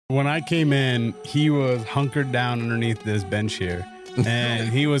When I came in, he was hunkered down underneath this bench here, and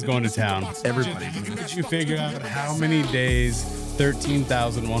he was going to town. Everybody. Did you figure out how many days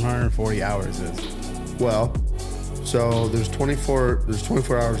 13,140 hours is? Well, so there's 24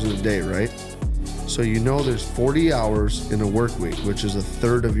 hours in a day, right? So you know there's 40 hours in a work week, which is a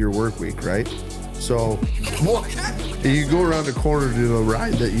third of your work week, right? So you go around the corner to do a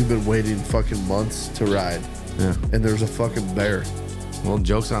ride that you've been waiting fucking months to ride. Yeah. And there's a fucking bear. Well,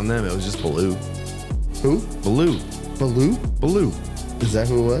 joke's on them. It was just Baloo. Who? Baloo. Baloo? Baloo. Is that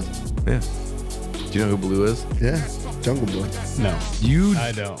who it was? Yeah. Do you know who Baloo is? Yeah. Jungle Boy. No.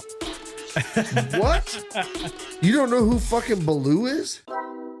 I don't. What? You don't know who fucking Baloo is?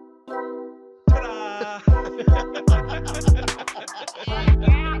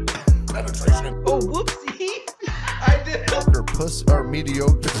 Oh, whoopsie. I did. Or puss or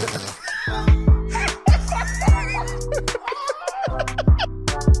mediocre.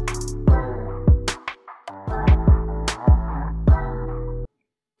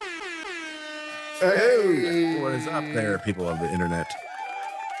 Hey. What is up there, people of the internet?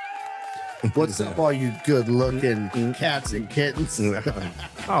 What's up, all you good-looking cats and kittens?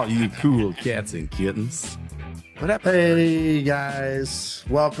 Oh, you cool cats and kittens. What up? Hey, guys.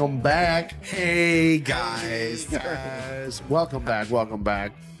 Welcome back. Hey, guys. Welcome back. Welcome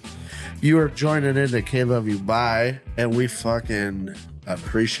back. You are joining in to KLYB, and we fucking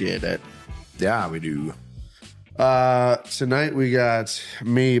appreciate it. Yeah, we do. Tonight we got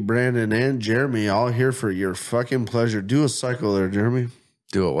me, Brandon, and Jeremy all here for your fucking pleasure. Do a cycle there, Jeremy.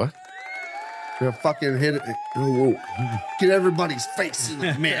 Do it what? Yeah, fucking hit it. Oh, get everybody's face in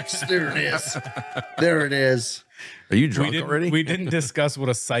the mix. There it is. There it is. Are you drunk already? We didn't discuss what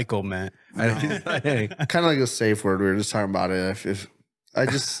a cycle meant. Kind of like a safe word. We were just talking about it. If I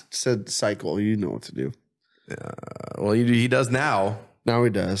just said cycle, you know what to do. Well, he does now. Now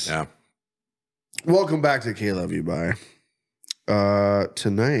he does. Yeah. Welcome back to KLYB.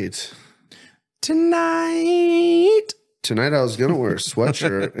 Tonight I was going to wear a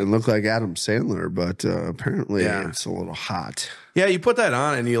sweatshirt and look like Adam Sandler, but apparently it's a little hot. Yeah, you put that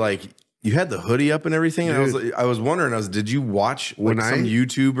on and you had the hoodie up and everything. And I was wondering, did you watch some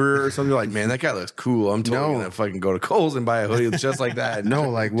YouTuber or something like, man, that guy looks cool. I'm totally going to fucking go to Kohl's and buy a hoodie just like that. No,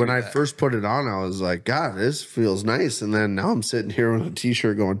 like when I first put it on, I was like, God, this feels nice. And then now I'm sitting here with a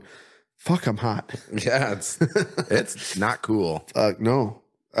t-shirt going, fuck, I'm hot. Yeah, it's not cool. No.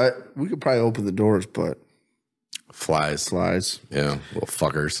 We could probably open the doors, but Flies. Yeah, little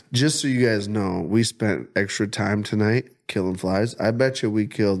fuckers. Just so you guys know, we spent extra time tonight killing flies. I bet you we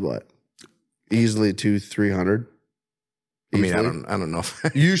killed what? Easily 200-300. I mean, I don't know.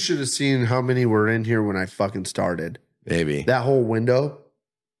 You should have seen how many were in here when I fucking started. Maybe. That whole window,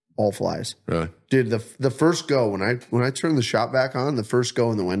 all flies. Really? Dude, the first go, when I turned the shop back on, the first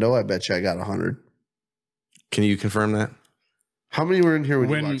go in the window, I bet you I got 100. Can you confirm that? How many were in here when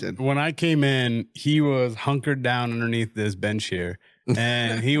you walked in? When I came in, he was hunkered down underneath this bench here,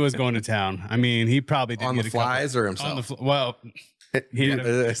 and he was going to town. I mean, he probably did on the flies or himself. Well, he had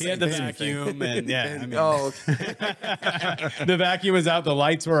the vacuum, and yeah. I mean, the vacuum was out, the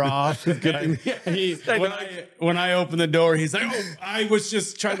lights were off. When I opened the door, he's like, "Oh, I was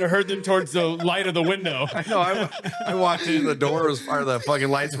just trying to herd them towards the light of the window." I know. I walked in the door as far as the fucking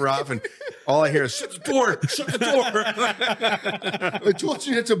lights were off, and all I hear is, "Shut the door! Shut the door!" I told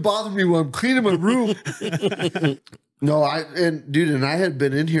you not to bother me when I'm cleaning my room. No, I had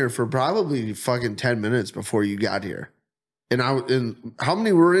been in here for probably fucking 10 minutes before you got here. And how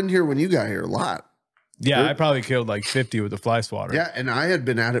many were in here when you got here? A lot. Yeah, I probably killed like 50 with the fly swatter. Yeah, and I had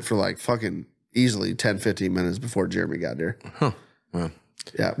been at it for like fucking easily 10, 15 minutes before Jeremy got there. Huh. Well.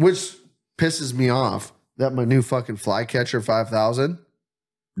 Yeah, which pisses me off that my new fucking fly catcher 5000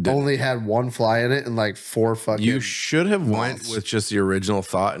 only had one fly in it and like 4 fucking. You should have went with just the original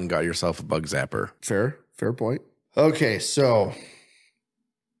thought and got yourself a bug zapper. Fair point. Okay, so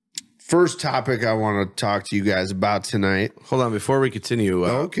first topic I want to talk to you guys about tonight. Hold on, before we continue.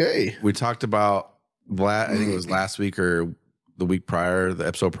 Okay. We talked about, I think it was last week or the week prior, the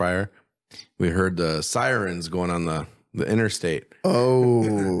episode prior. We heard the sirens going on the interstate.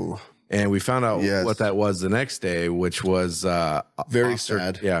 Oh. And we found out what that was the next day, which was very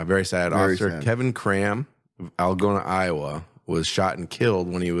sad. Yeah, very sad. Officer Kevin Cram of Algona, Iowa, was shot and killed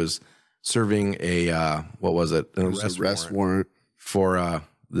when he was serving a what was it? An arrest warrant for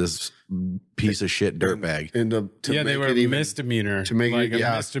this piece of shit dirtbag. They were misdemeanor to make it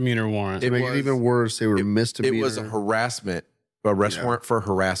a misdemeanor warrant. To make it even worse, they were misdemeanor. It was a harassment, arrest warrant for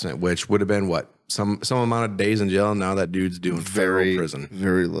harassment, which would have been what? Some amount of days in jail. And now that dude's doing federal prison.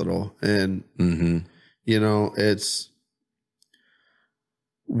 Very little. And, you know,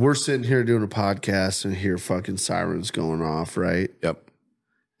 we're sitting here doing a podcast and hear fucking sirens going off, right? Yep.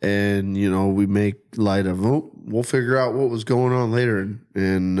 And, you know, we make light of, we'll figure out what was going on later.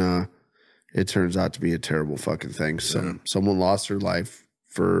 And it turns out to be a terrible fucking thing. So someone lost their life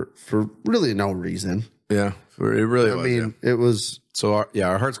for really no reason. Yeah, it really was. I mean, it was. So,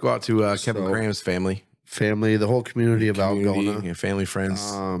 our hearts go out to Kevin Graham's family. The whole community of Algona. Family,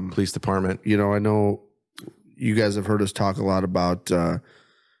 friends, police department. You know, I know you guys have heard us talk a lot about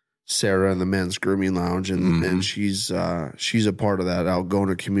Sarah and the men's grooming lounge, and she's a part of that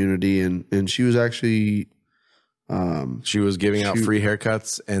Algona community, and she was actually she was giving out free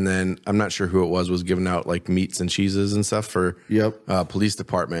haircuts, and then I'm not sure who it was giving out like meats and cheeses and stuff for police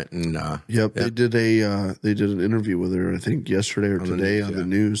department, and they did an interview with her, I think yesterday or today on the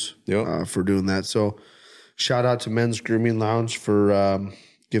news for doing that. So shout out to Men's Grooming Lounge for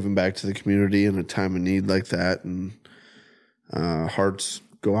giving back to the community in a time of need like that, and hearts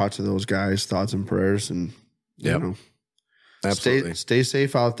go out to those guys, thoughts and prayers, and you know, absolutely stay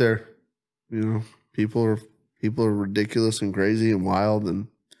safe out there. You know, people are ridiculous and crazy and wild, and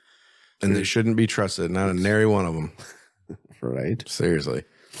they shouldn't be trusted. Not a nary one of them, right? Seriously.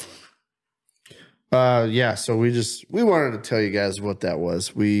 So we wanted to tell you guys what that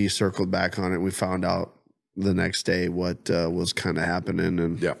was. We circled back on it. We found out the next day what was kind of happening,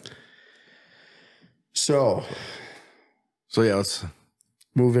 and So let's.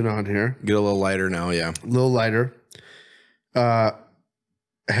 Moving on here. Get a little lighter now, A little lighter. Have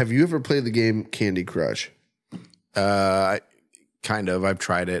you ever played the game Candy Crush? Kind of. I've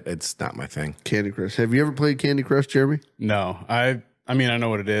tried it. It's not my thing. Candy Crush. Have you ever played Candy Crush, Jeremy? No. I mean, I know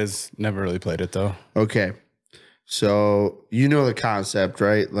what it is. Never really played it, though. Okay. So you know the concept,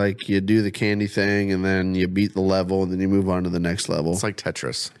 right? Like you do the candy thing, and then you beat the level, and then you move on to the next level. It's like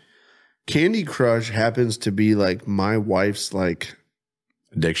Tetris. Candy Crush happens to be like my wife's like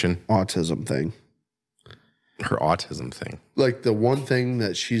addiction, autism thing. Her autism thing. Like the one thing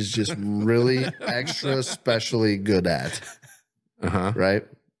that she's just really extra specially good at. Right?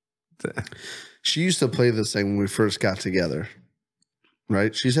 She used to play this thing when we first got together.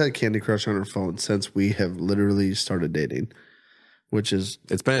 Right? She's had Candy Crush on her phone since we have literally started dating, which is...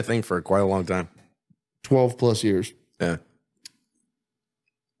 It's been a thing for quite a long time. 12 plus years. Yeah.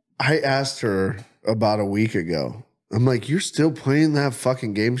 I asked her about a week ago. I'm like, you're still playing that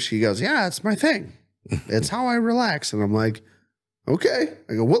fucking game? She goes, yeah, it's my thing. It's how I relax. And I'm like, okay.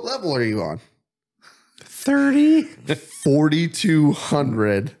 I go, what level are you on? 30?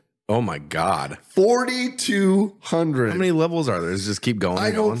 4,200. Oh my God. 4,200. How many levels are there? Does it just keep going?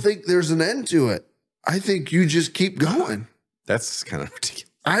 I don't think there's an end to it. I think you just keep going. That's kind of ridiculous.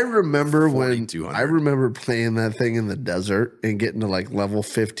 I remember playing that thing in the desert and getting to like level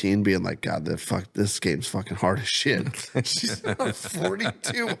 15, being like, God, this game's fucking hard as shit. She's on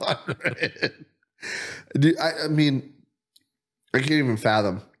 4,200. Dude, I mean, I can't even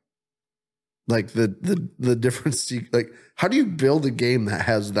fathom like the difference. Like, how do you build a game that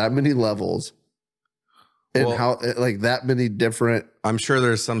has that many levels and how like that many different? I'm sure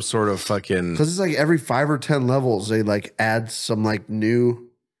there's some sort of fucking, because it's like every 5 or 10 levels they like add some like new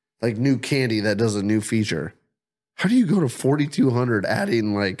candy that does a new feature. How do you go to 4,200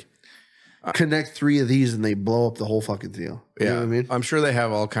 adding like connect 3 of these and they blow up the whole fucking deal? You know what I mean? I'm sure they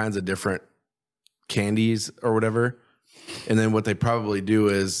have all kinds of different candies or whatever. And then what they probably do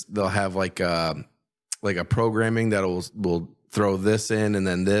is they'll have like a programming that will throw this in and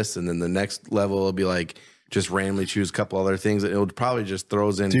then this, and then the next level will be like just randomly choose a couple other things. It'll probably just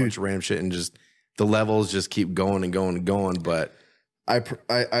throws in a bunch of random shit, and just the levels just keep going and going and going. But I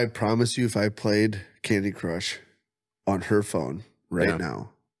promise you, if I played Candy Crush on her phone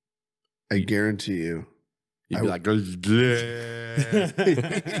now, I guarantee you, you'd be like,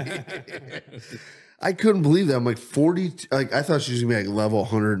 I couldn't believe that. I'm like 40. Like I thought she was gonna be like level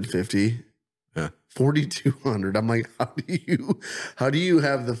 150. Yeah. 4,200. I'm like, how do you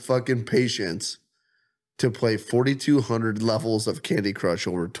have the fucking patience to play 4,200 levels of Candy Crush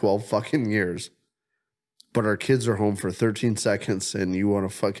over 12 fucking years? But our kids are home for 13 seconds and you want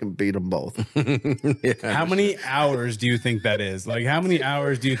to fucking beat them both. How many hours do you think that is? Like, how many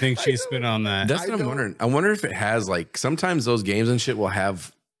hours do you think she spent on that? That's what I'm wondering. I wonder if it has like, sometimes those games and shit will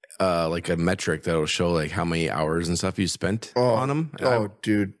have like a metric that'll show like how many hours and stuff you spent on them.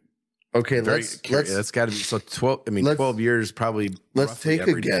 Dude. Okay, let's that's got to be so 12. I mean, 12 years probably. Let's take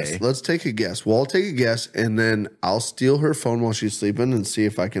a guess. Let's take a guess. Well, I'll take a guess, and then I'll steal her phone while she's sleeping and see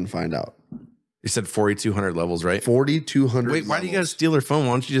if I can find out. You said 4,200 levels, right? 4,200. Wait, why do you guys steal her phone?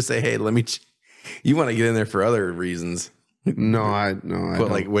 Why don't you just say, "Hey, let me"? You want to get in there for other reasons? No, I But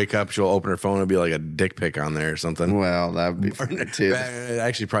like, wake up, she'll open her phone and be like a dick pic on there or something. Well, that would be funny too. It'd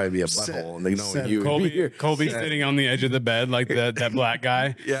actually probably be a butthole, and they know you. Colby sitting on the edge of the bed like that black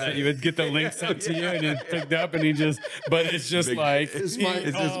guy. Yeah, that you would get the link sent to you, and it's picked up, and but it's just like it's my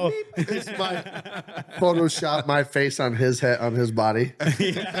Photoshop my face on his head on his body.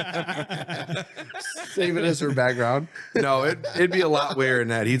 Save it as her background. No, it'd be a lot weirder than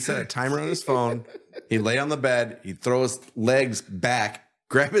that. He'd set a timer on his phone. He'd lay on the bed. He'd throw his legs back,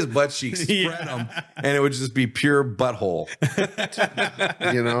 grab his butt cheeks, spread them, and it would just be pure butthole.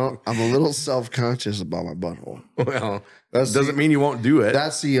 You know, I'm a little self-conscious about my butthole. Well, that doesn't mean you won't do it.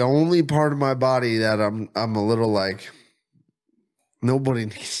 That's the only part of my body that I'm a little like, nobody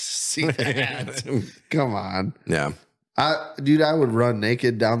needs to see that. Come on. Yeah. Dude, I would run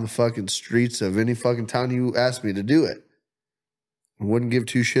naked down the fucking streets of any fucking town you asked me to do it. I wouldn't give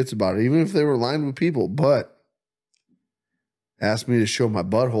two shits about it, even if they were lined with people. But ask me to show my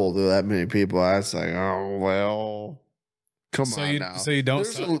butthole to that many people, I was like, oh well, come on now. So you don't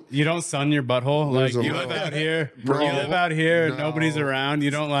sun your butthole? Like you live out here, Bro, you live out here, no. nobody's around.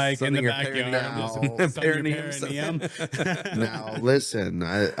 You don't like Sunning in the your backyard. perineum. Now listen,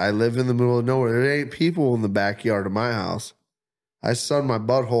 I live in the middle of nowhere. There ain't people in the backyard of my house. I sun my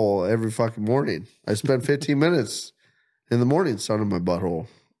butthole every fucking morning. I spend 15 minutes in the morning sunning my butthole.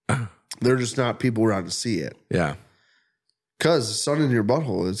 They're just not people around to see it. Yeah. Because sunning your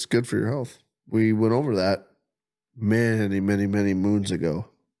butthole is good for your health. We went over that many, many, many moons ago.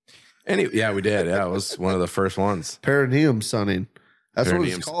 Yeah, we did. Yeah, it was one of the first ones. Perineum sunning. That's what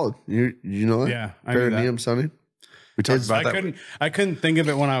it's called. You know that? Yeah, I perineum sunning. We talked about that. I couldn't think of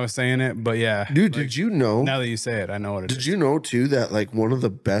it when I was saying it, but yeah. Dude, did you know? Now that you say it, I know what it is. Did you know too that like one of the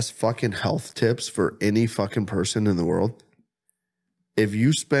best fucking health tips for any fucking person in the world? If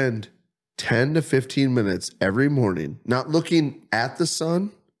you spend 10 to 15 minutes every morning, not looking at the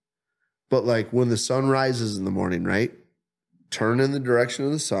sun, but like when the sun rises in the morning, right? Turn in the direction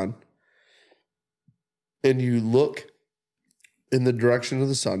of the sun and you look in the direction of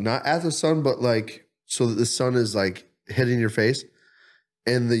the sun, not at the sun, but like so that the sun is like hitting your face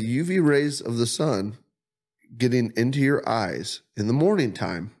and the UV rays of the sun getting into your eyes in the morning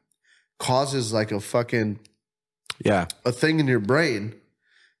time causes like a fucking a thing in your brain.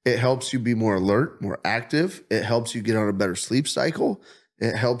 It helps you be more alert, more active. It helps you get on a better sleep cycle.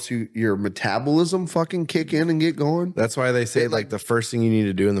 It helps your metabolism fucking kick in and get going. That's why they say like the first thing you need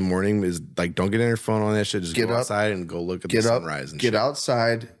to do in the morning is like don't get on your phone on that shit. Just go outside and go look at the sunrise. Get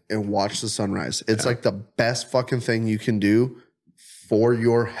outside and watch the sunrise. It's like the best fucking thing you can do for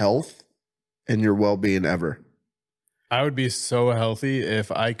your health and your well-being ever. I would be so healthy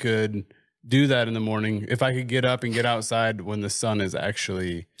if I could do that in the morning. If I could get up and get outside when the sun is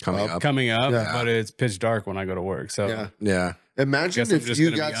actually coming up, but it's pitch dark when I go to work. So yeah. Imagine if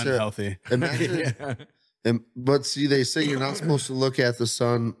you got to unhealthy. Imagine, but see, they say you're not supposed to look at the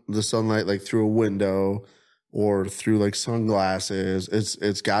sunlight like through a window or through like sunglasses.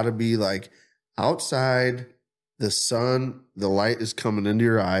 It's got to be like outside. The sun, the light is coming into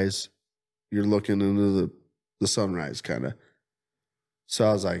your eyes. You're looking into the sunrise, kind of. So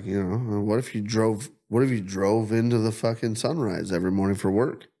I was like, you know, what if you drove into the fucking sunrise every morning for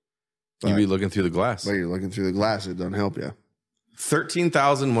work? You'd be looking through the glass. But you're looking through the glass. It doesn't help you.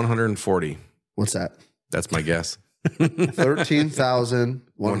 13,140. What's that? That's my guess.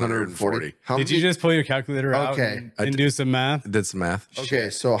 13,140. Did you just pull your calculator out and do some math? Did some math.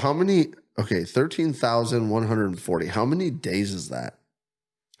 Okay, so how many? Okay, 13,140. How many days is that?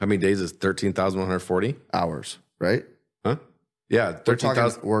 How many days is 13,140? Hours, right? Huh? Yeah,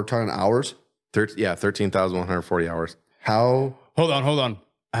 13,000. We're talking hours? 13,140 hours. How? Hold on.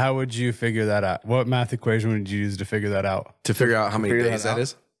 How would you figure that out? What math equation would you use to figure that out? To figure out how many days that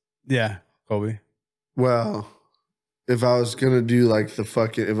is? Yeah, Colby. Well, if I was going to do like if I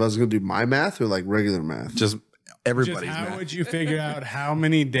was going to do my math or like regular math? Just everybody's math. How would you figure out how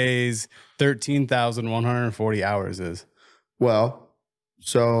many days 13,140 hours is? Well,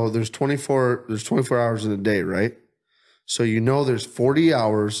 so there's 24 hours in a day, right? So you know there's 40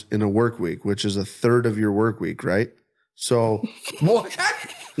 hours in a work week, which is a third of your work week, right? So what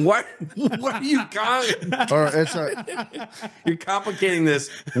are you going? Or you're complicating this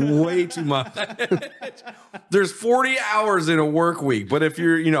way too much. There's 40 hours in a work week, but if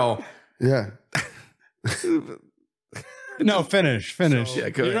you're, yeah. No, finish. So,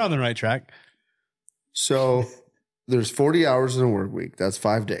 you're on the right track. So there's 40 hours in a work week. That's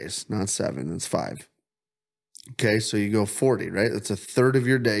 5 days, not 7. That's 5. Okay, so you go 40, right? That's a third of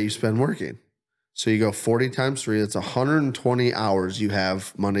your day you spend working. So you go 40 times 3. That's 120 hours you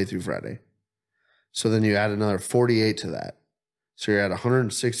have Monday through Friday. So then you add another 48 to that. So you're at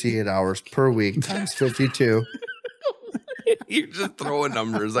 168 hours per week times 52. You're just throwing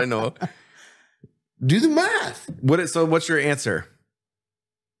numbers. I know. Do the math. So what's your answer?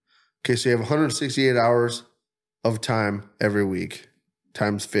 Okay, so you have 168 hours of time every week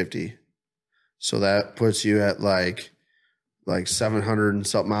times 50. So that puts you at like 700 and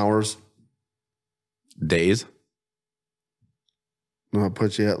something hours. Days? No, it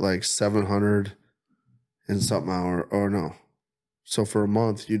puts you at like 700 and something hour. Or no. So for a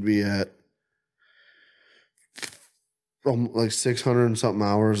month, you'd be at like 600 and something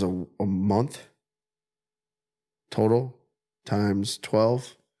hours a month total times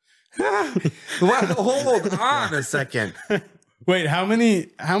 12. Hold on a second. Wait, how many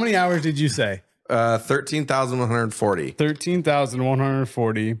hours did you say? 13,140.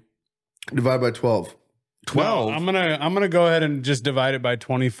 13,140. Divide by 12. 12. No, I'm gonna go ahead and just divide it by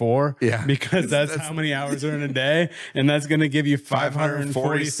 24. Yeah. Because that's how many hours are in a day. And that's gonna give you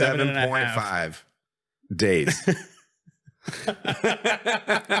 547.5 days.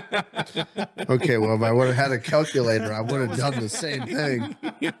 Okay, well, if I would have had a calculator, I would have done the same thing.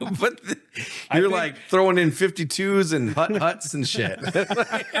 But you're like throwing in 52s and huts and shit.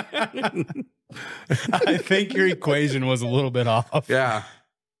 I think your equation was a little bit off. Yeah.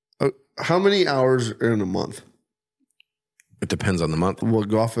 How many hours are in a month? It depends on the month. We'll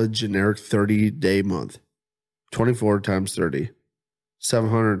go off a generic 30-day month. 24 times 30.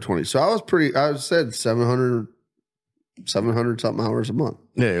 720. So I said 700 something hours a month.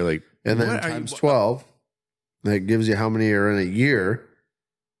 Yeah, you're like, and then times 12, that gives you how many are in a year.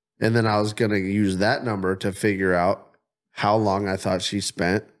 And then I was going to use that number to figure out how long I thought she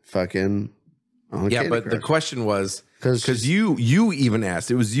spent fucking on yeah, but the question was, because you even asked,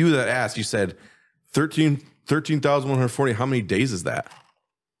 it was you that asked, you said 13,140. How many days is that?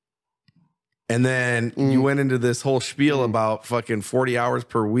 And then you went into this whole spiel about fucking 40 hours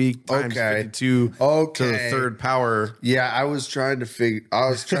per week times 52 to the third power. Yeah, I was trying to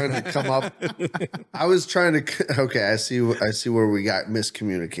come up. Okay, I see where we got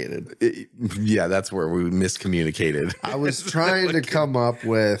miscommunicated. Yeah, that's where we miscommunicated. I was trying to come up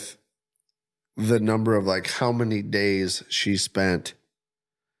with the number of like how many days she spent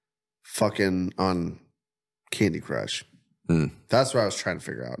fucking on Candy Crush. That's what I was trying to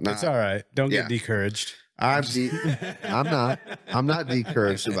figure out. It's all right. Don't get discouraged. I'm not. I'm not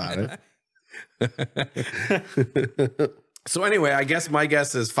discouraged about it. So anyway, I guess my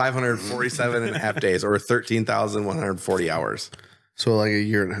guess is 547 and a half days or 13,140 hours. So like a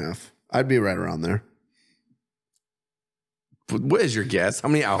year and a half. I'd be right around there. What is your guess? How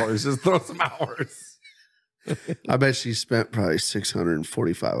many hours? Just throw some hours. I bet she spent probably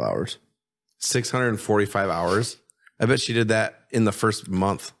 645 hours. 645 hours? I bet she did that in the first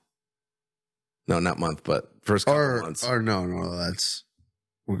month. No, not month, but first couple of months. Or no,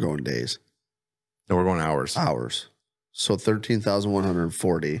 we're going days. No, we're going hours. Hours. So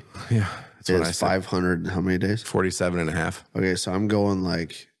 13,140. Yeah. That's what I said. 500, how many days? 47 and a half. Okay, so I'm going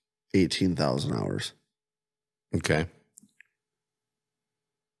like 18,000 hours. Okay.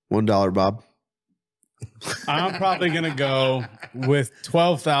 $1, Bob. I'm probably going to go with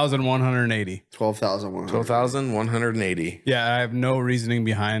 12,180. 12,180. 12,180. Yeah, I have no reasoning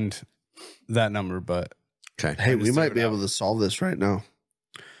behind that number, but okay. Hey, we might be able to solve this right now.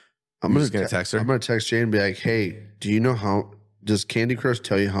 I'm going to text her. I'm going to text Jane and be like, "Hey, do you know does Candy Crush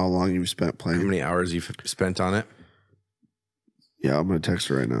tell you how long you've spent playing? How many hours you've spent on it?" Yeah, I'm going to text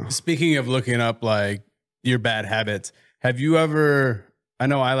her right now. Speaking of looking up like your bad habits, have you ever? I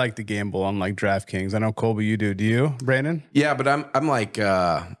know I like to gamble on like DraftKings. I know Colby, you do. Do you, Brandon? Yeah, but I'm like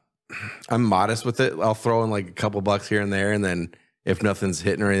I'm modest with it. I'll throw in like a couple bucks here and there, and then if nothing's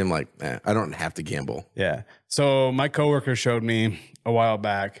hitting or anything, I'm like, I don't have to gamble. Yeah. So my coworker showed me a while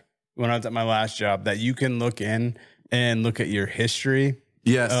back when I was at my last job that you can look in and look at your history.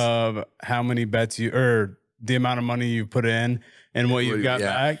 Yes. Of how many bets or the amount of money you put in and what you got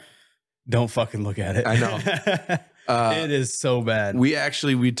back. Don't fucking look at it. I know. It is so bad.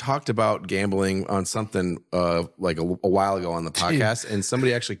 We talked about gambling on something like a while ago on the podcast, and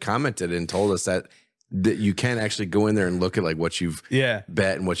somebody actually commented and told us that you can actually go in there and look at like what you've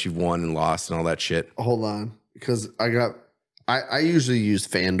bet and what you've won and lost and all that shit. Hold on, because I usually use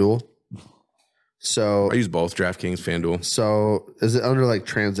FanDuel. So I use both DraftKings, FanDuel. So is it under like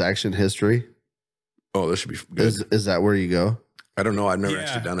transaction history? Oh, this should be good. Is that where you go? I don't know. I've never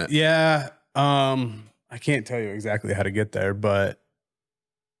actually done it. Yeah. I can't tell you exactly how to get there, but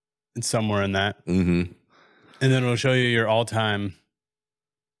it's somewhere in that. Mm-hmm. And then it'll show you your all-time.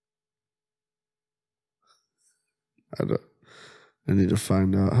 I need to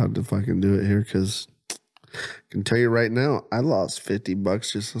find out how to fucking do it here because I can tell you right now, I lost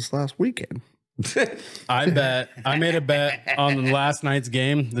 $50 just this last weekend. I made a bet on last night's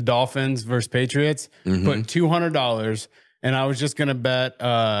game, the Dolphins versus Patriots, put $200, and I was just gonna bet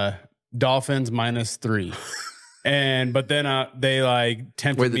Dolphins -3. But then they like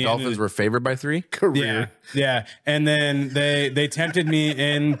tempted me. Wait, the Dolphins were favored by 3? Career. Yeah. And then they tempted me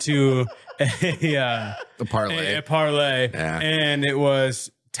into a parlay. Yeah. And it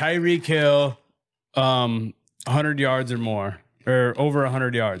was Tyreek Hill 100 yards or more, or over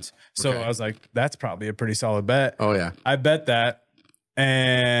 100 yards. So I was like, that's probably a pretty solid bet. Oh yeah. I bet that,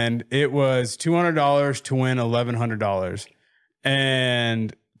 and it was $200 to win $1,100.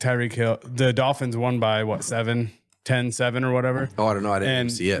 And Tyreek Hill, the Dolphins won by what, 10-7 or whatever. Oh, I don't know. I didn't even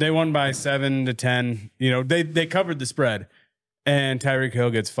see it. They won by 7-10. You know, they covered the spread, and Tyreek Hill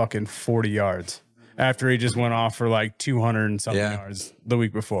gets fucking 40 yards after he just went off for like 200 and something yards the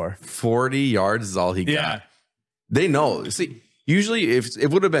week before. 40 yards is all he got. Yeah. They know. See, usually if it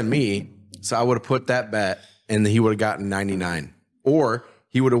would have been me, so I would have put that bet and he would have gotten 99, or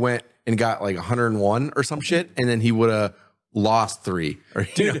he would have went and got like 101 or some shit, and then he would have lost 3. Or,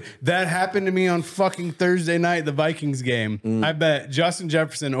 Dude, that happened to me on fucking Thursday night, the Vikings game. I bet Justin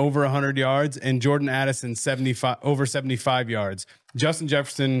Jefferson over 100 yards and Jordan Addison over 75 yards. Justin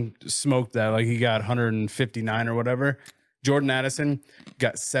Jefferson smoked that, like he got 159 or whatever. Jordan Addison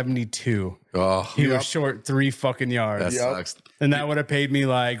got 72. Oh, he was short 3 fucking yards. That sucks. And that would have paid me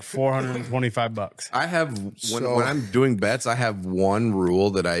like $425. I have when I'm doing bets, I have one rule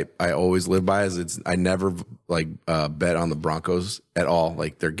that I always live by is I never like bet on the Broncos at all.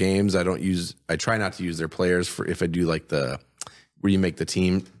 Like their games, I try not to use their players for if I do like where you make the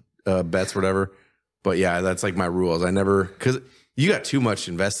team bets, whatever. But yeah, that's like my rules. I never, because you got too much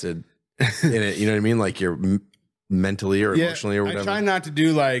invested in it. You know what I mean? Like you're mentally or emotionally or whatever. I try not to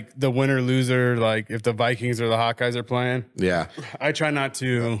do like the winner loser, like if the Vikings or the Hawkeyes are playing. Yeah. I try not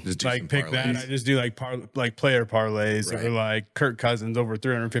to like pick parlays. that. I just do like player parlays or like Kirk Cousins over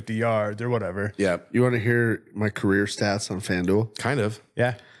 350 yards or whatever. Yeah. You want to hear my career stats on FanDuel? Kind of.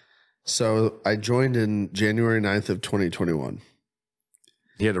 Yeah. So I joined in January 9th of 2021.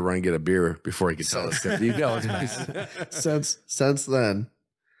 He had to run and get a beer before he could tell us. You go. Since then,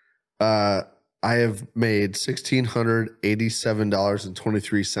 I have made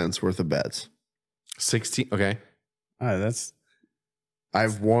 $1,687.23 worth of bets. 16. Okay. All right,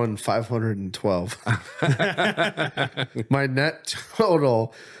 I've won 512. My net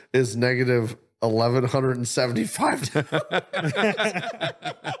total is negative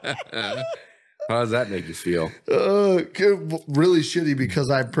 $1,175. How does that make you feel? Really shitty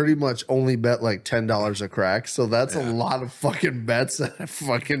because I pretty much only bet like $10 a crack. So that's a lot of fucking bets that have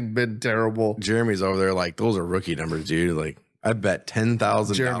fucking been terrible. Jeremy's over there like, those are rookie numbers, dude. Like, I bet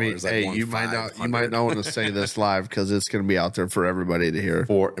 $10,000. Jeremy, hey, you might not want to say this live because it's going to be out there for everybody to hear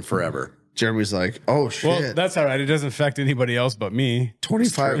forever. Jeremy's like, oh shit. Well, that's all right. It doesn't affect anybody else but me.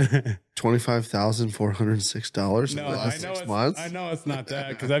 $25,406 in the last 6 months. I know it's not that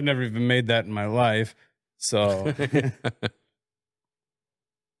because I've never even made that in my life. So,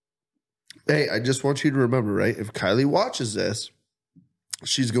 hey, I just want you to remember, right? If Kylie watches this,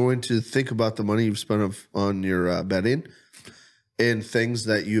 she's going to think about the money you've spent on your betting and things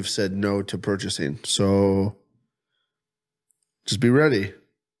that you've said no to purchasing. So, just be ready.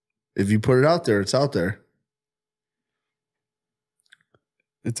 If you put it out there, it's out there.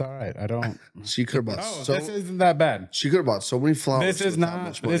 it's all right. I don't. She could have bought. This isn't that bad. She could have bought so many flowers. This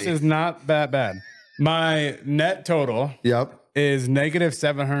is not that bad. My net total. Yep. Is negative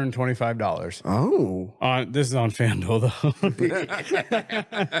 $725. Oh. This is on FanDuel though.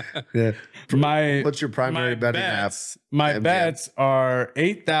 Yeah. What's your primary betting app? My bets are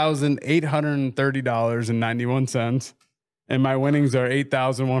 $8,830.91. And my winnings are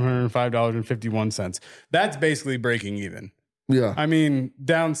 $8,105.51. That's basically breaking even. Yeah. I mean,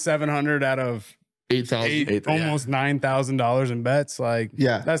 down 700 out of 8,000, almost $9,000 in bets. Like,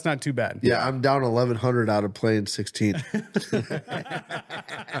 yeah, that's not too bad. Yeah, I'm down 1,100 out of playing 16.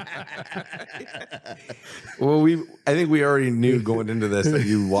 Well, I think we already knew going into this that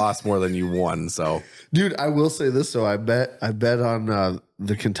you lost more than you won. So, dude, I will say this though. I bet on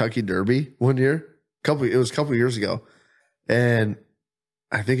the Kentucky Derby one year. It was a couple years ago, and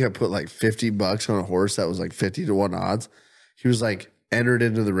I think I put like $50 on a horse that was like 50-1 odds. He was like entered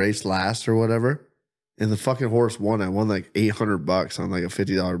into the race last or whatever. And the fucking horse won. I won like $800 on like a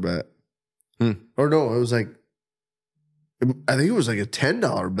 $50 bet. Or no, it was like, I think it was like a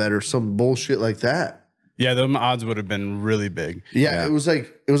 $10 bet or some bullshit like that. Yeah, the odds would have been really big. Yeah, it was like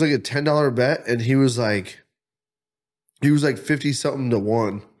a $10 bet, and he was like, He was like 50 something to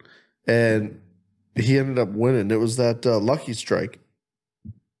 1, and he ended up winning. It was that Lucky Strike,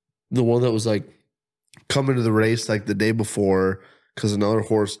 the one that was like coming to the race like the day before because another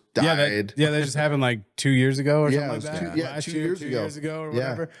horse died. Yeah, that just happened like 2 years ago or something like that. Last 2 years ago or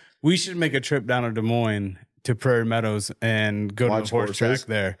whatever. We should make a trip down to Des Moines to Prairie Meadows and go to the horse track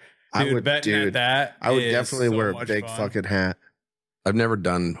there. Dude, I would definitely wear a big fucking hat. I've never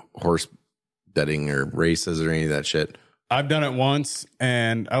done horse betting or races or any of that shit. I've done it once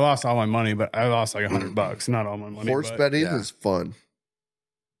and I lost all my money, but I lost like $100, not all my money. Horse betting is fun.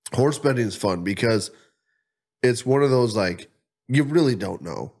 Horse betting is fun because it's one of those like you really don't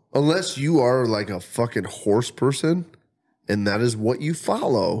know unless you are like a fucking horse person and that is what you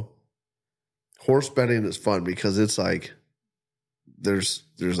follow. Horse betting is fun because it's like there's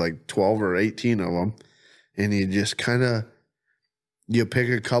like 12 or 18 of them and you just kind of you pick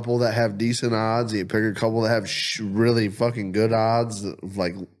a couple that have decent odds. You pick a couple that have really fucking good odds,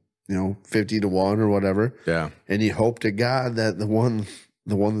 like 50 to 1 or whatever. Yeah, and you hope to God that the one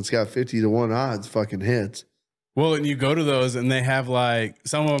that's got 50 to 1 odds fucking hits. Well, and you go to those and they have like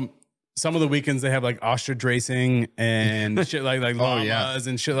some of the weekends they have like ostrich racing and shit like llamas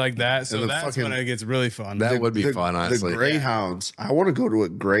and shit like that. So that's when it gets really fun. That would be fun, honestly. The greyhounds. I want to go to a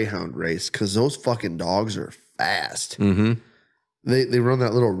greyhound race because those fucking dogs are fast. Mm-hmm. They run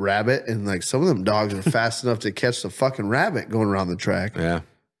that little rabbit, and like some of them dogs are fast enough to catch the fucking rabbit going around the track. Yeah,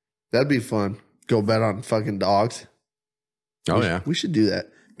 that'd be fun. Go bet on fucking dogs. We should do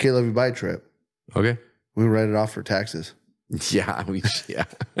that. KLYB trip. Okay, we write it off for taxes. Yeah, we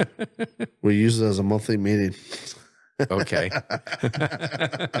use it as a monthly meeting. Okay.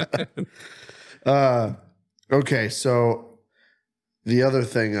 Okay. So the other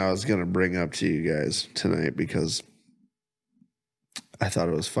thing I was gonna bring up to you guys tonight because I thought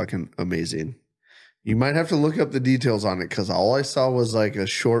it was fucking amazing. You might have to look up the details on it because all I saw was like a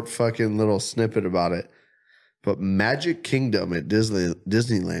short fucking little snippet about it. But Magic Kingdom at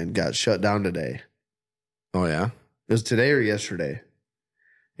Disneyland got shut down today. Oh, yeah? It was today or yesterday.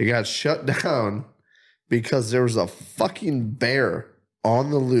 It got shut down because there was a fucking bear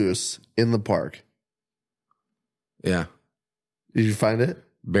on the loose in the park. Yeah. Did you find it?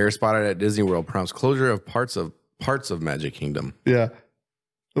 Bear spotted at Disney World prompts closure of parts of Magic Kingdom. Yeah.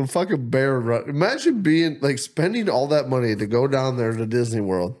 The fucking bear run. Imagine being like spending all that money to go down there to Disney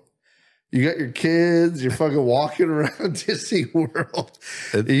World. You got your kids, you're fucking walking around Disney World.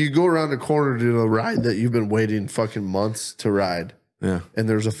 You go around the corner to a ride that you've been waiting fucking months to ride. Yeah. And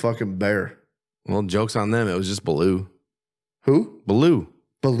there's a fucking bear. Well, joke's on them. It was just Baloo. Who? Baloo.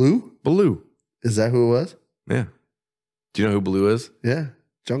 Baloo? Baloo. Is that who it was? Yeah. Do you know who Baloo is? Yeah.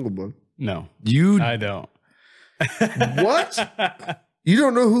 Jungle Book. No. I don't. What? You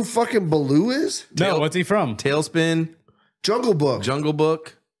don't know who fucking Baloo is? No, what's he from? Tailspin. Jungle Book. Jungle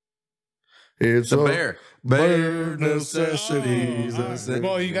Book. It's the bear. Bare necessities.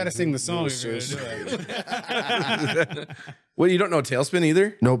 Well, you got to sing the song. What, you don't know Tailspin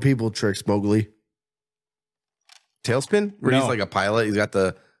either? No people tricks Mowgli. Tailspin? Where he's like a pilot. He's got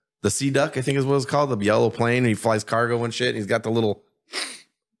the Sea Duck, I think is what it's called, the yellow plane. And he flies cargo and shit. And he's got the little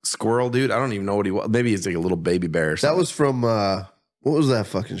squirrel dude. I don't even know what he was. Maybe he's like a little baby bear or something. That was from, what was that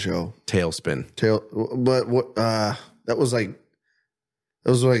fucking show? Tailspin. But what, that was like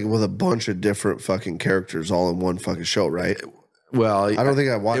with a bunch of different fucking characters all in one fucking show, right? Well, I don't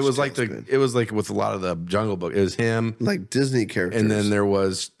think I watched. It was like with a lot of the Jungle Book. It was him, like Disney characters, and then there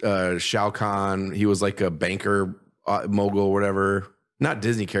was Shao Kahn. He was like a banker mogul, or whatever. Not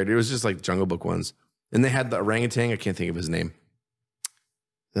Disney character. It was just like Jungle Book ones. And they had the orangutan. I can't think of his name.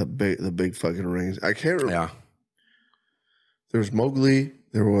 The big fucking orangutan. I can't remember. Yeah. There was Mowgli.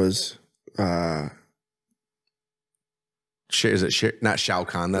 There was. Not Shao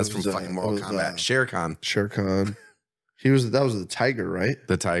Kahn. That's from fucking Mortal Kombat. Shere Khan. Shere Khan. That was the tiger, right?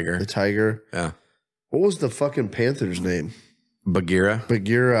 The tiger. The tiger. Yeah. What was the fucking panther's name? Bagheera.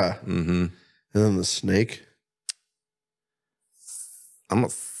 Mm-hmm. And then the snake. I'm a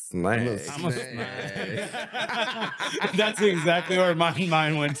snake. That's exactly where my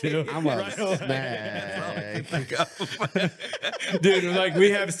mind went to. I'm a snake. Dude, like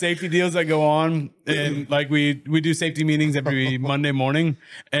we have safety deals that go on, and like we do safety meetings every Monday morning,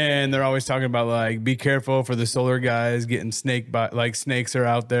 and they're always talking about like be careful for the solar guys getting snake by, like snakes are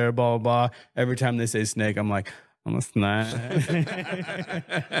out there, blah blah blah. Every time they say snake, I'm like, I'm a snake.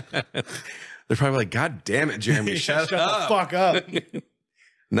 They're probably like, God damn it, Jeremy, shut the fuck up.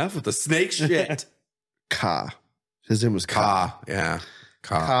 Enough with the snake shit. Ka. His name was Ka. Yeah.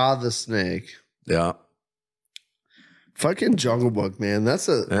 Ka the snake. Yeah. Fucking Jungle Book, man. That's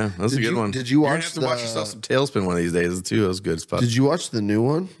a good one. Did you watch? You're gonna have to watch yourself some Tailspin one of these days too. That was good stuff. Did you watch the new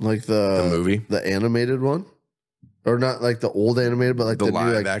one, like the movie, the animated one, or not like the old animated, but like the live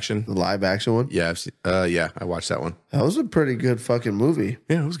new, like, action, the live action one? Yeah, I watched that one. That was a pretty good fucking movie.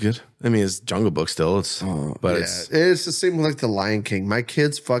 Yeah, it was good. I mean, it's Jungle Book still. It's the same like the Lion King. My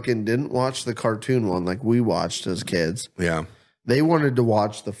kids fucking didn't watch the cartoon one like we watched as kids. Yeah, they wanted to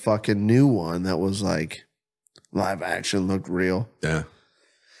watch the fucking new one that was like live action, looked real. Yeah.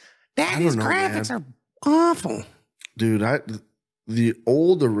 Daddy's graphics are awful. Dude, the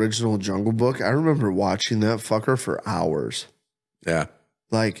old original Jungle Book, I remember watching that fucker for hours. Yeah.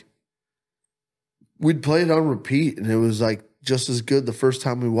 Like, we'd play it on repeat, and it was like just as good the first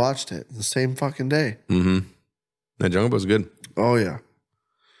time we watched it, the same fucking day. Mm-hmm. That Jungle Book's good. Oh, yeah.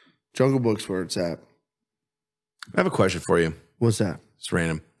 Jungle Book's where it's at. I have a question for you. What's that? It's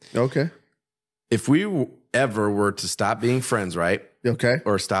random. Okay. If we ever were to stop being friends, right? Okay.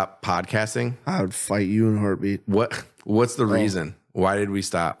 Or stop podcasting, I would fight you in a heartbeat. What's the reason? Why did we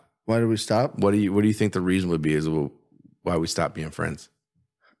stop? Why did we stop? What do you think the reason would be is why we stopped being friends?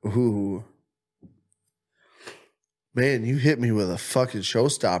 Ooh. Man, you hit me with a fucking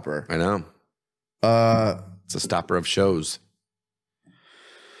showstopper. I know. It's a stopper of shows.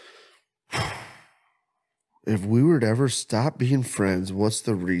 If we were to ever stop being friends, what's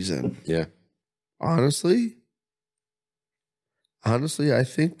the reason? Yeah. Honestly, I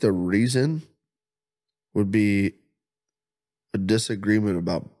think the reason would be a disagreement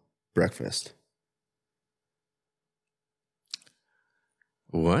about breakfast.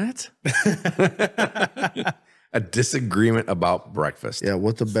 What? A disagreement about breakfast. Yeah,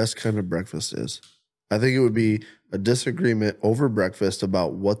 what the best kind of breakfast is. I think it would be a disagreement over breakfast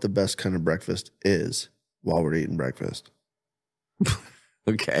about what the best kind of breakfast is while we're eating breakfast.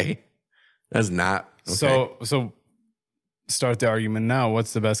 Okay. That's not okay. So start the argument now.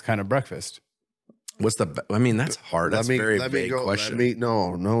 What's the best kind of breakfast? I mean, that's hard. That's a very vague question.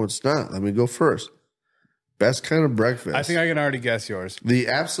 No, it's not. Let me go first. Best kind of breakfast. I think I can already guess yours. The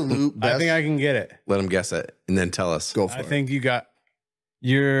absolute best. I think I can get it. Let him guess it and then tell us. Go for it. I think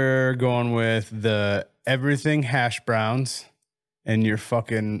you're going with the everything hash browns and your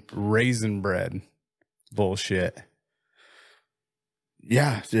fucking raisin bread bullshit.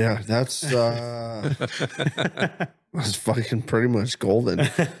 Yeah, that's that's fucking pretty much golden.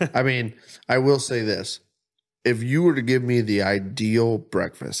 I mean, I will say this. If you were to give me the ideal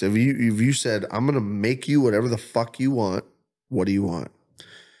breakfast, if you said, I'm going to make you whatever the fuck you want, what do you want?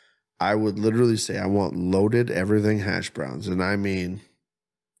 I would literally say I want loaded everything hash browns. And I mean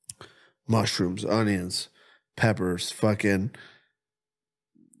mushrooms, onions, peppers, fucking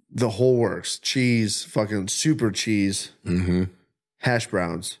the whole works, cheese, fucking super cheese, hash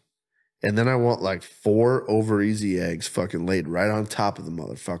browns. And then I want like 4 over easy eggs fucking laid right on top of the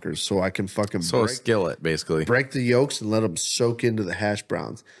motherfuckers so I can fucking a skillet, basically. Break the yolks and let them soak into the hash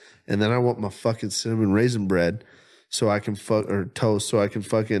browns. And then I want my fucking cinnamon raisin bread so I can or toast so I can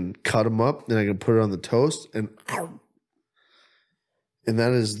fucking cut them up and I can put it on the toast and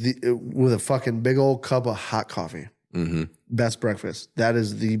that is with a fucking big old cup of hot coffee. Best breakfast. That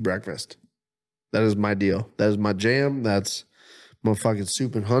is the breakfast. That is my deal. That is my jam. That's my fucking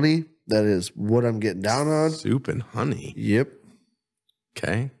soup and honey. That is what I'm getting down on. Soup and honey. Yep.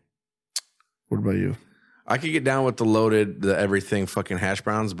 Okay. What about you? I could get down with the everything fucking hash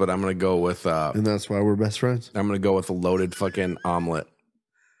browns, but I'm going to go with... and that's why we're best friends? I'm going to go with a loaded fucking omelet.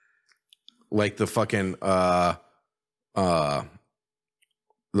 Like the fucking... the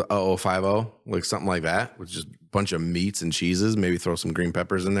 0050, like something like that, with just a bunch of meats and cheeses. Maybe throw some green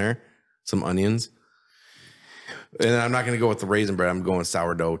peppers in there, some onions. And I'm not going to go with the raisin bread. I'm going with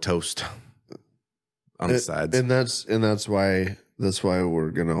sourdough toast on the sides. And that's why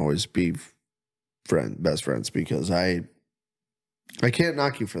we're going to always be best friends, because I can't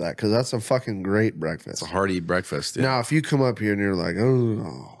knock you for that, because that's a fucking great breakfast. It's a hearty breakfast. Yeah. Now, if you come up here and you're like,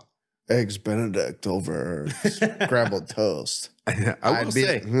 oh, eggs Benedict over scrambled toast, I'd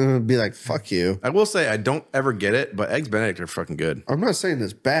be like, fuck you. I will say I don't ever get it, but eggs Benedict are fucking good. I'm not saying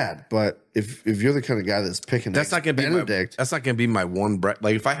it's bad, but if you're the kind of guy that's picking that's not gonna be Benedict, that's not gonna be my one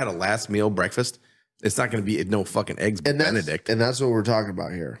like if I had a last meal breakfast, it's not gonna be no fucking eggs Benedict. And that's what we're talking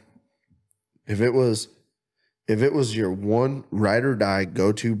about here. If it was your one ride or die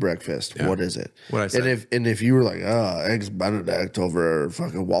go to breakfast, what is it? What I said. And if you were like, eggs Benedict over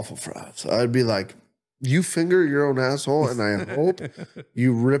fucking waffle fries, I'd be like, you finger your own asshole, and I hope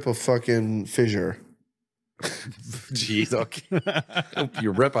you rip a fucking fissure. Jeez, okay. Hope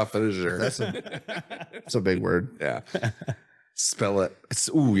you rip a fissure. That's a big word. Yeah. Spell it.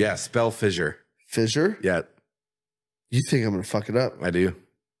 Spell fissure. Fissure? Yeah. You think I'm going to fuck it up? I do.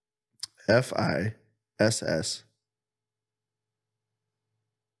 FISS.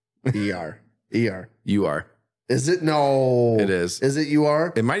 ER. You are. Is it? No. It is. Is it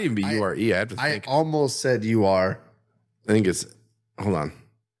UR? It might even be URE. I have to think. I almost said UR. I think it's, hold on.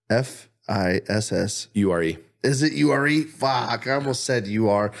 FISS. URE. Is it URE? Fuck. I almost said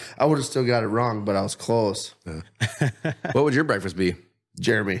UR. I would have still got it wrong, but I was close. What would your breakfast be?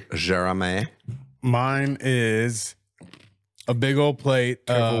 Jeremy. Mine is a big old plate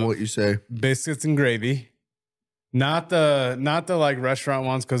Careful what you say. biscuits and gravy. Not the like restaurant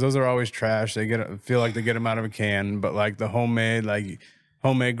ones, because those are always trash. Feel like they get them out of a can, but like the homemade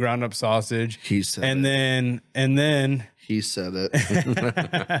ground up sausage. He said and it. then He said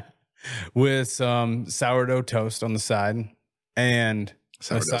it. with some sourdough toast on the side and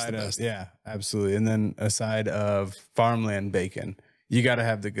Sourdough's a side the of best. absolutely, and then a side of farmland bacon. You got to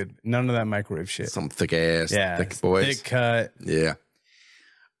have the good, none of that microwave shit. Some thick ass, thick it's boys. thick cut. Yeah.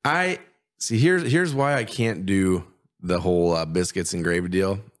 I see. Here's why I can't do the whole biscuits and gravy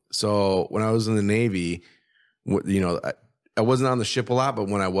deal. So when I was in the Navy, I wasn't on the ship a lot, but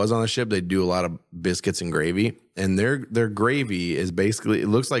when I was on the ship, they do a lot of biscuits and gravy, and their gravy is basically, it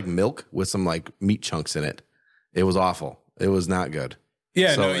looks like milk with some like meat chunks in it. It was awful. It was not good.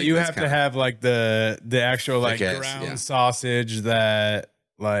 Yeah, So, no, like, you that's have to kinda- have like the actual like Thick ass, ground yeah. sausage that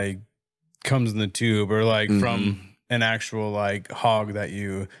like comes in the tube, or like from an actual like hog that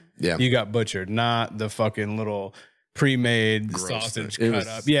you got butchered, not the fucking little pre-made sausage It cut was-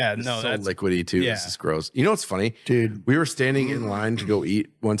 up. Yeah, it's no, so that's liquidy too. yeah. It's just gross. You know what's funny, Dude. We were standing in line to go eat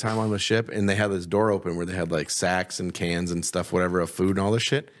one time on the ship, and they had this door open where they had like sacks and cans and stuff, whatever, of food and all this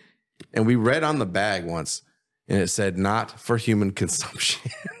shit. And we read on the bag once, and it said "not for human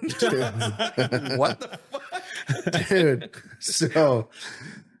consumption." What the fuck, Dude. So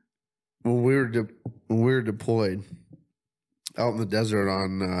when we were deployed out in the desert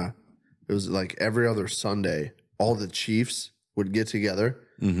on it was like every other Sunday, all the chiefs would get together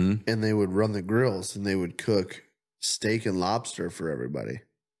and they would run the grills and they would cook steak and lobster for everybody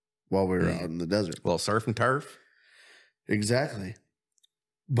while we were out in the desert. A little surf and turf. Exactly.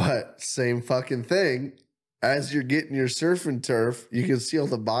 But same fucking thing. As you're getting your surf and turf, you can see all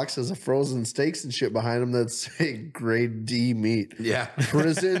the boxes of frozen steaks and shit behind them that say grade D meat. Yeah.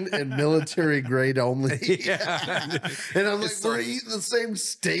 Prison and military grade only. Yeah. And I'm like, we're eating the same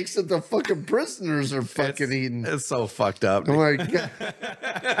steaks that the fucking prisoners are fucking eating. It's so fucked up. I'm like,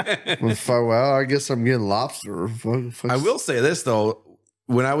 well, I guess I'm getting lobster. I will say this though,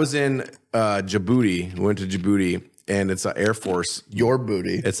 when I was in Djibouti, went to Djibouti, and it's an Air Force. Your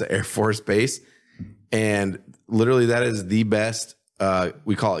booty. It's an Air Force base, and literally that is the best.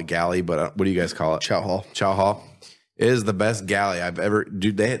 We call it galley, but what do you guys call it? Chow hall. Chow hall. It is the best galley I've ever.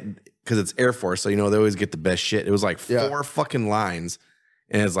 Dude, because it's Air Force, so they always get the best shit. It was like 4 fucking lines,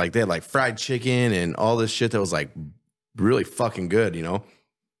 and it's like they had like fried chicken and all this shit that was like really fucking good.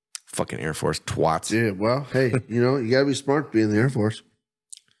 Fucking Air Force twats. Yeah, well, hey, you gotta be smart to be in the Air Force.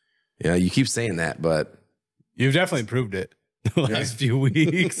 Yeah, you keep saying that, but you've definitely proved it the last few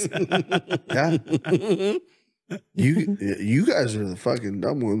weeks. Yeah. You guys are the fucking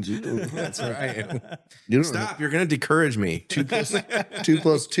dumb ones. that's right. You don't Stop! You're gonna discourage me. 2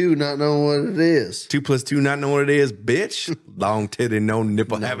 plus 2, not knowing what it is. 2 plus 2, not knowing what it is, bitch. Long titty, no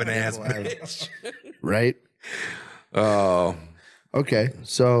nipple having ass, bitch. Right? Oh, Okay,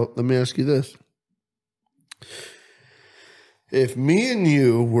 so let me ask you this. If me and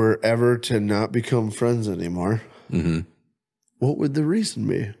you were ever to not become friends anymore, what would the reason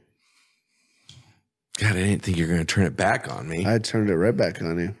be? God, I didn't think you were gonna turn it back on me. I turned it right back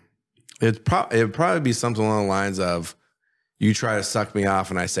on you. It would probably be something along the lines of you try to suck me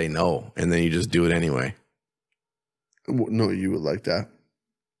off and I say no, and then you just do it anyway. No, you would like that.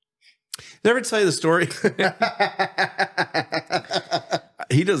 Did I ever tell you the story?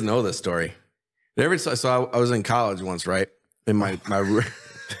 He doesn't know this story. Did I ever tell, so I was in college once, right? In my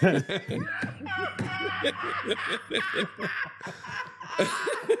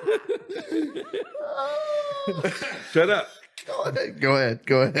Shut up. Go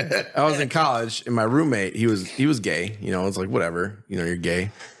ahead. I was in college and my roommate, he was gay. It's like, whatever, you're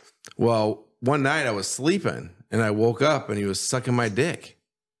gay. Well, one night I was sleeping and I woke up and he was sucking my dick.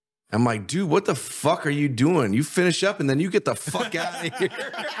 I'm like, dude, what the fuck are you doing? You finish up and then you get the fuck out of here.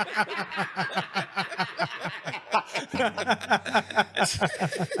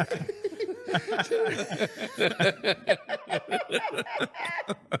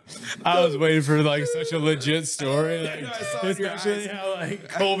 I was waiting for like such a legit story, like, especially how like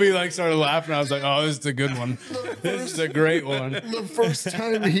Colby like started laughing. I was like, "Oh, this is a good one. This is a great one." The first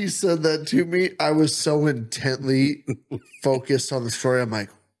time he said that to me, I was so intently focused on the story. I'm like,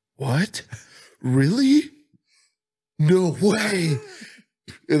 "What? Really? No way!"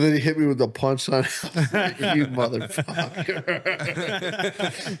 And then he hit me with the punchline. You motherfucker.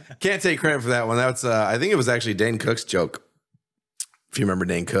 Can't take credit for that one. That's I think it was actually Dane Cook's joke. If you remember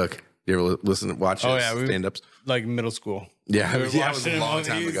Dane Cook. You ever watch his stand-ups? Like middle school. Yeah, it was a long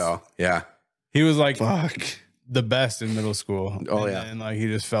time ago. Yeah. He was like the best in middle school. Oh, and like he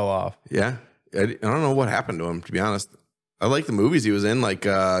just fell off. Yeah. I don't know what happened to him, to be honest. I like the movies he was in, like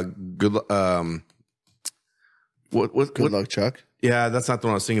Good Luck, Chuck? Yeah, that's not the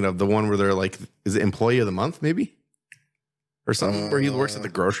one I was thinking of. The one where they're like, is it Employee of the Month, maybe? Or something where he works at the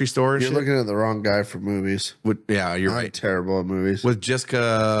grocery store. You're looking at the wrong guy for movies. Yeah, you're I'm right. terrible at movies. With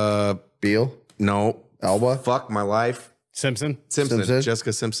Jessica Biel? No. Alba? Fuck my life. Simpson?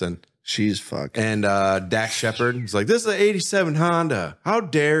 Jessica Simpson. She's fucked. And Dax Shepard. He's like, this is an 87 Honda. How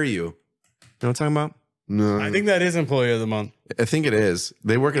dare you? You know what I'm talking about? No. I think that is Employee of the Month. I think it is.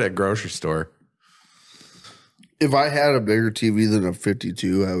 They work at a grocery store. If I had a bigger TV than a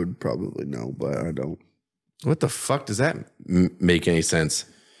 52, I would probably know, but I don't. What the fuck does that make any sense?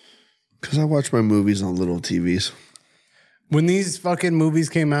 Because I watch my movies on little TVs. When these fucking movies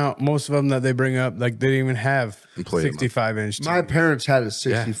came out, most of them that they bring up, like they didn't even have 65-inch TV. My parents had a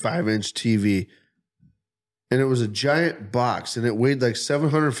 65-inch TV, and it was a giant box, and it weighed like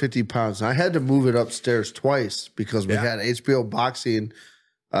 750 pounds. And I had to move it upstairs twice because we had HBO boxing.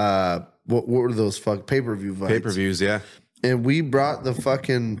 What were those pay-per-view fights? Pay-per-views, yeah. And we brought the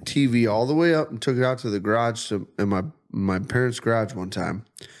fucking TV all the way up and took it out to the garage, in my parents' garage one time.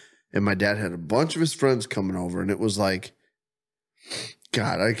 And my dad had a bunch of his friends coming over, and it was like,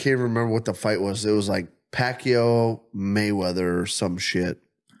 God, I can't remember what the fight was. It was like Pacquiao, Mayweather, or some shit.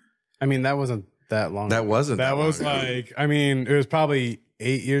 I mean, that wasn't that long. That wasn't. That was like, I mean, it was probably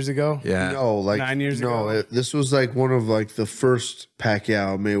 8 years ago. Yeah. No, like 9 years ago. No, this was like one of like the first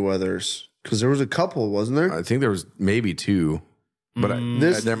Pacquiao Mayweathers. Because there was a couple, wasn't there? I think there was maybe two. But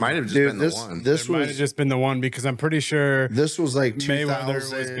there might have just been the one. This might have just been the one because I'm pretty sure this was like Mayweather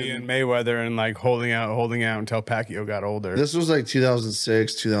was being Mayweather and like holding out until Pacquiao got older. This was like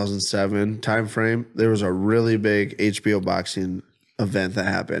 2006, 2007 time frame. There was a really big HBO boxing event that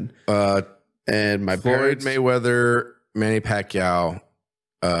happened. And my Floyd parents, Mayweather, Manny Pacquiao,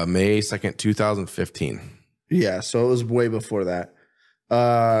 May 2nd, 2015. Yeah, so it was way before that.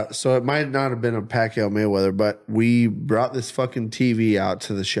 So it might not have been a Pacquiao Mayweather, but we brought this fucking TV out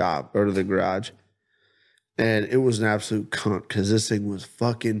to the shop or to the garage, and it was an absolute cunt because this thing was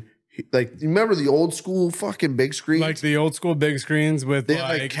fucking like, you remember the old school fucking big screens? Like the old school big screens with they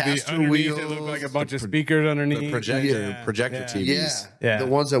like caster the wheels. It looked like a bunch of speakers underneath. The projector TVs. Yeah, the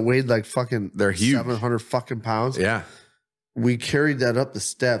ones that weighed like fucking they're huge, 700 fucking pounds. Yeah, we carried that up the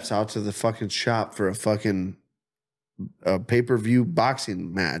steps out to the fucking shop for a fucking pay-per-view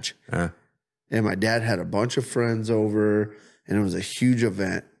boxing match. And my dad had a bunch of friends over, and it was a huge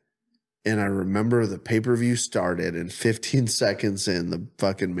event. And I remember the pay-per-view started, and 15 seconds in the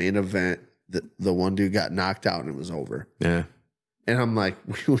fucking main event, the one dude got knocked out and it was over. Yeah. And I'm like,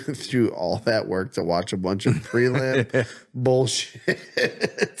 we went through all that work to watch a bunch of prelim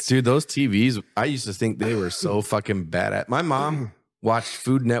bullshit. Dude, those TVs, I used to think they were so fucking bad at. My mom watched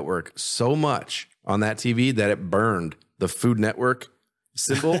Food Network so much on that TV that it burned the Food Network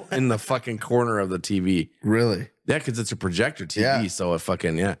symbol in the fucking corner of the TV. Really? Yeah, because it's a projector TV. Yeah. So it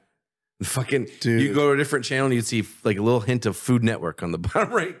fucking, fucking, dude. You go to a different channel and you'd see like a little hint of Food Network on the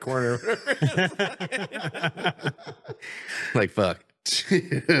bottom right corner. Like, fuck.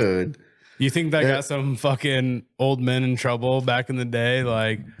 Dude. You think that got some fucking old men in trouble back in the day,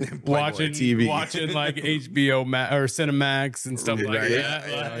 like watching like HBO or Cinemax and stuff like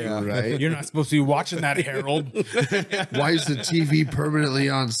that? Right. You're not supposed to be watching that, Harold. Why is the TV permanently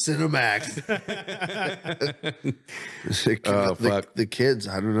on Cinemax? Fuck. The kids,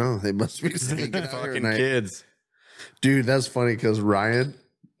 I don't know. They must be sneaking fucking kids. Dude, that's funny because Ryan,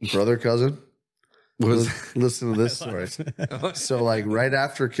 brother, cousin, listen to this story. So like right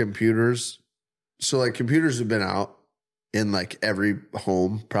after computers, computers have been out in like every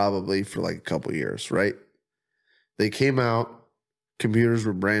home probably for like a couple years, right? They came out, computers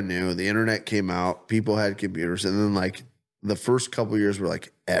were brand new, the internet came out, people had computers, and then like the first couple years were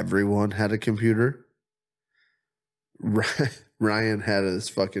like everyone had a computer. Ryan had this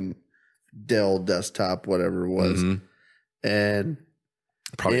fucking Dell desktop, whatever it was, and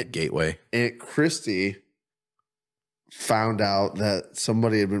Probably a gateway. Aunt Christy found out that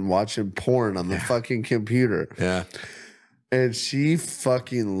somebody had been watching porn on the fucking computer. Yeah. And she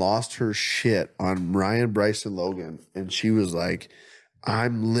fucking lost her shit on Ryan, Bryce, and Logan. And she was like,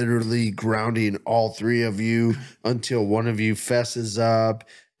 I'm literally grounding all three of you until one of you fesses up.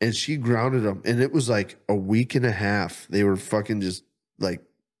 And she grounded them. And it was like a week and a half. They were fucking just like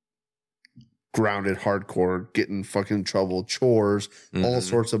grounded hardcore, getting fucking trouble, chores, all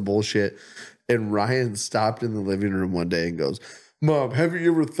sorts of bullshit. And Ryan stopped in the living room one day and goes, Mom, have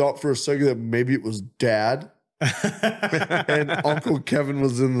you ever thought for a second that maybe it was Dad? And Uncle Kevin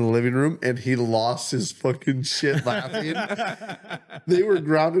was in the living room and he lost his fucking shit laughing. They were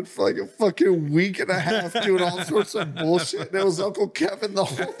grounded for like a fucking week and a half doing all sorts of bullshit. And it was Uncle Kevin the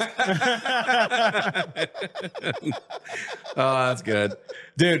whole time. Oh, that's good.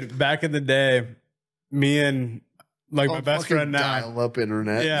 Dude, back in the day, me and like my best friend now. Dial-up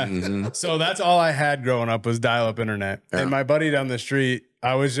internet. Yeah. So that's all I had growing up was dial-up internet. Yeah. And my buddy down the street,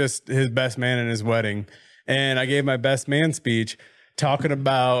 I was just his best man in his wedding. And I gave my best man speech talking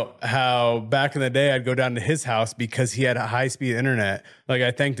about how back in the day I'd go down to his house because he had a high-speed internet. Like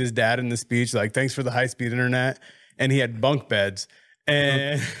I thanked his dad in the speech, like, thanks for the high-speed internet. And he had bunk beds.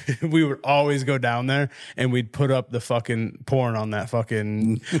 And we would always go down there and we'd put up the fucking porn on that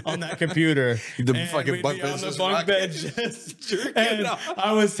fucking on that computer. The fucking bunk on the bunk bed and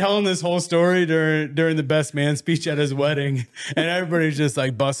I was telling this whole story during the best man speech at his wedding, and everybody's just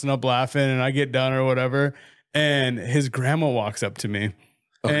like busting up laughing, and I get done or whatever, and his grandma walks up to me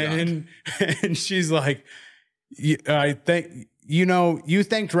and she's like, I think you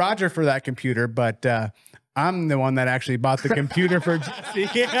thanked Roger for that computer, but I'm the one that actually bought the computer for Jesse.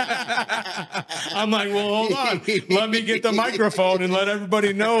 I'm like, well, hold on. Let me get the microphone and let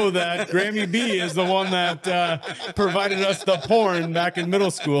everybody know that Grammy B is the one that provided us the porn back in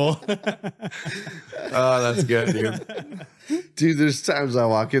middle school. Oh, that's good, dude. Dude, there's times I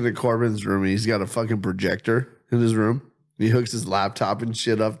walk into Corbin's room and he's got a fucking projector in his room. He hooks his laptop and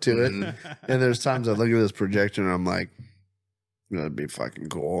shit up to it. And there's times I look at this projector and I'm like, that'd be fucking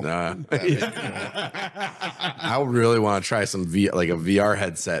cool. Nah. I really want to try some like a VR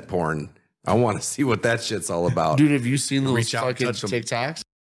headset porn. I want to see what that shit's all about. Dude, have you seen those fucking TikToks?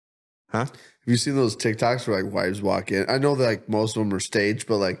 Huh? Have you seen those TikToks where like wives walk in? I know that like most of them are staged,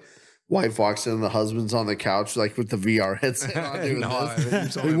 but like wife walks in and the husband's on the couch like with the VR headset on doing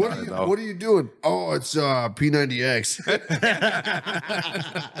this. Like, what are you doing? Oh, it's P90X.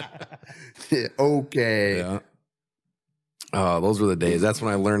 Yeah, okay. Yeah. Oh, those were the days. That's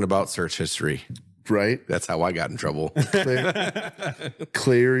when I learned about search history. Right? That's how I got in trouble.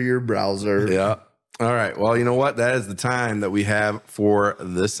 Clear your browser. Yeah. All right. Well, you know what? That is the time that we have for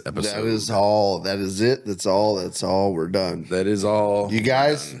this episode. That is all. That is it. That's all. That's all. We're done. That is all. You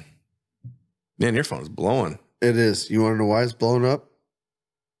guys. Man, your phone is blowing. It is. You want to know why it's blowing up?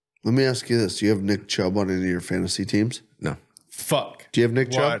 Let me ask you this. Do you have Nick Chubb on any of your fantasy teams? No. Fuck. Do you have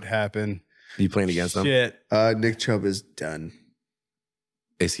Nick Chubb? What happened? Are you playing against them? Shit. Nick Chubb is done.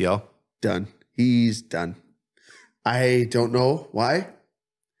 ACL? Done. He's done. I don't know why,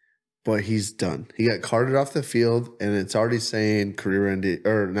 but he's done. He got carted off the field, and it's already saying career-ending,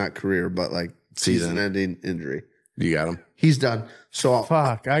 or not career, but like season-ending injury. You got him? He's done. So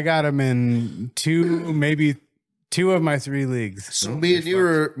fuck, I got him in maybe two of my 3 leagues. So me and you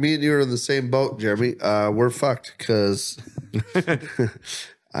are in the same boat, Jeremy. We're fucked because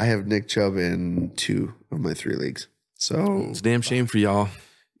I have Nick Chubb in 2 of my 3 leagues. So it's a damn shame for y'all.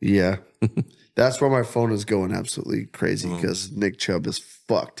 Yeah. That's why my phone is going absolutely crazy because Nick Chubb is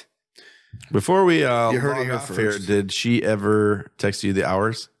fucked. Before we you heard it here first. Did she ever text you the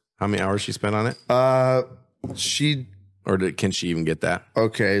hours? How many hours she spent on it? Can she even get that?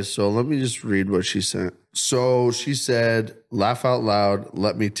 Okay, so let me just read what she sent. So she said, laugh out loud,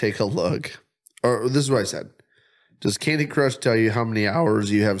 let me take a look. Or this is what I said. Does Candy Crush tell you how many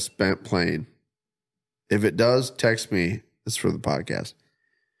hours you have spent playing? If it does, text me. It's for the podcast.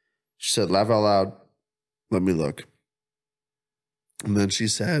 She said, laugh out loud, let me look. And then she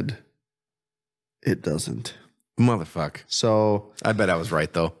said, it doesn't. Motherfuck. So I bet I was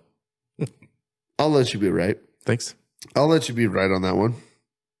right, though. I'll let you be right. Thanks. I'll let you be right on that one.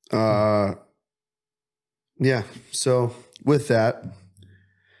 Yeah. So with that,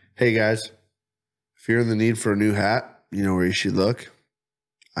 hey guys, if you're in the need for a new hat, you know where you should look.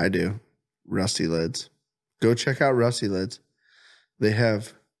 I do. Rusty Lids. Go check out Rusty Lids. They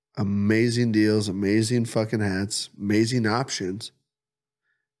have amazing deals, amazing fucking hats, amazing options.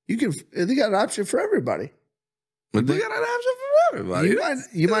 They got an option for everybody. But they got an option for everybody.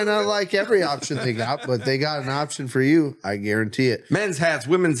 You might not like every option they got, but they got an option for you. I guarantee it. Men's hats,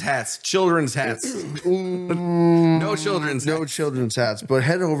 women's hats, children's hats. No children's No children's hats. But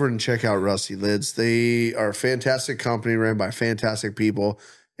head over and check out Rusty Lids. They are a fantastic company ran by fantastic people,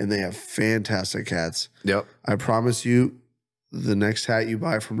 and they have fantastic hats. Yep. I promise you, the next hat you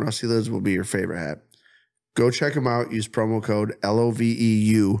buy from Rusty Lids will be your favorite hat. Go check them out. Use promo code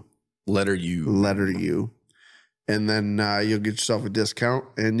LOVEU. Letter U. Letter U. And then you'll get yourself a discount,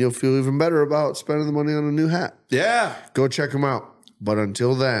 and you'll feel even better about spending the money on a new hat. Yeah. Go check them out. But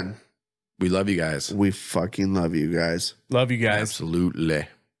until then, we love you guys. We fucking love you guys. Love you guys. Absolutely.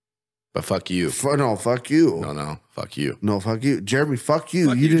 But fuck you. No, fuck you. No, fuck you. No, fuck you. Jeremy, fuck you.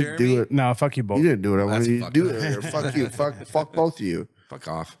 Fuck you didn't Jeremy. do it. No, fuck you both. You didn't do it. I wanted you to fucked do up. it earlier. Fuck you. Fuck both of you. Fuck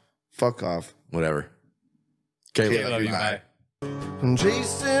off. Fuck off. Whatever. Okay, Love you. Bye. And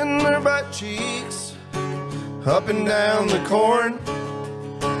chasing their butt cheeks up and down the corn.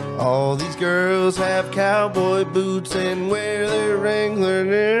 All these girls have cowboy boots and wear their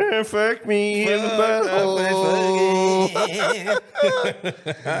Wrangler. Fuck me in the butthole.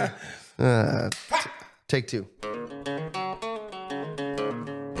 Take two.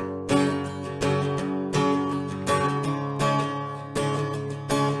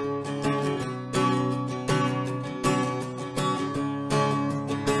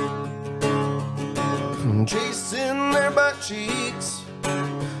 Chasing their butt cheeks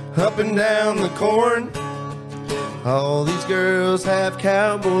up and down the corn. All these girls have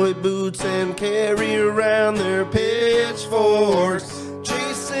cowboy boots and carry around their pitchforks.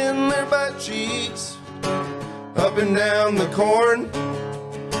 Chasing their butt cheeks up and down the corn.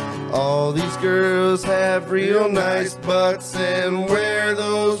 All these girls have real nice butts and wear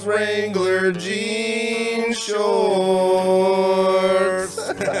those Wrangler jean shorts.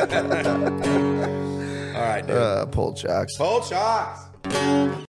 All right, dude. Pull jocks. Pull shots.